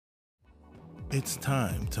It's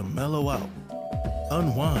time to mellow out,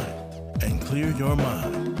 unwind, and clear your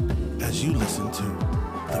mind as you listen to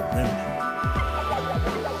The Remnant.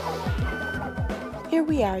 Here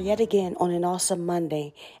we are yet again on an awesome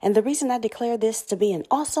Monday. And the reason I declare this to be an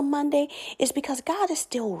awesome Monday is because God is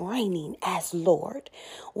still reigning as Lord.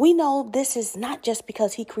 We know this is not just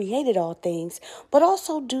because He created all things, but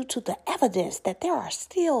also due to the evidence that there are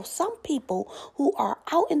still some people who are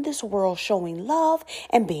out in this world showing love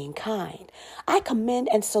and being kind. I commend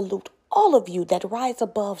and salute all of you that rise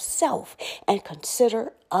above self and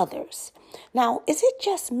consider others. Now, is it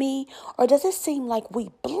just me, or does it seem like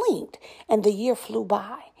we blinked and the year flew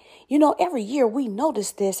by? You know, every year we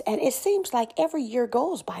notice this, and it seems like every year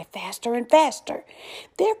goes by faster and faster.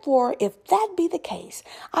 Therefore, if that be the case,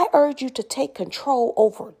 I urge you to take control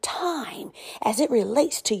over time as it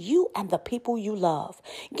relates to you and the people you love.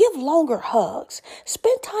 Give longer hugs.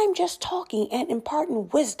 Spend time just talking and imparting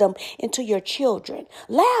wisdom into your children.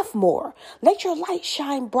 Laugh more. Let your light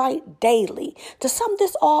shine bright daily. To sum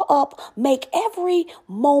this all up, make every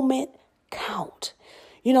moment count.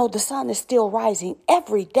 You know, the sun is still rising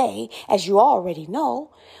every day, as you already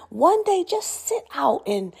know. One day, just sit out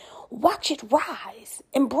and watch it rise.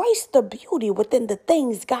 Embrace the beauty within the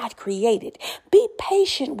things God created. Be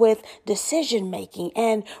patient with decision making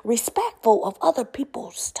and respectful of other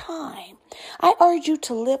people's time. I urge you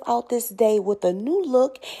to live out this day with a new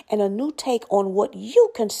look and a new take on what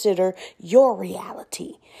you consider your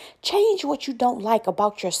reality. Change what you don't like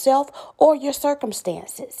about yourself or your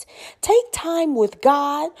circumstances. Take time with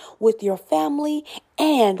God, with your family,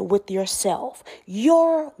 and with yourself.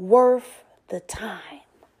 You're worth the time.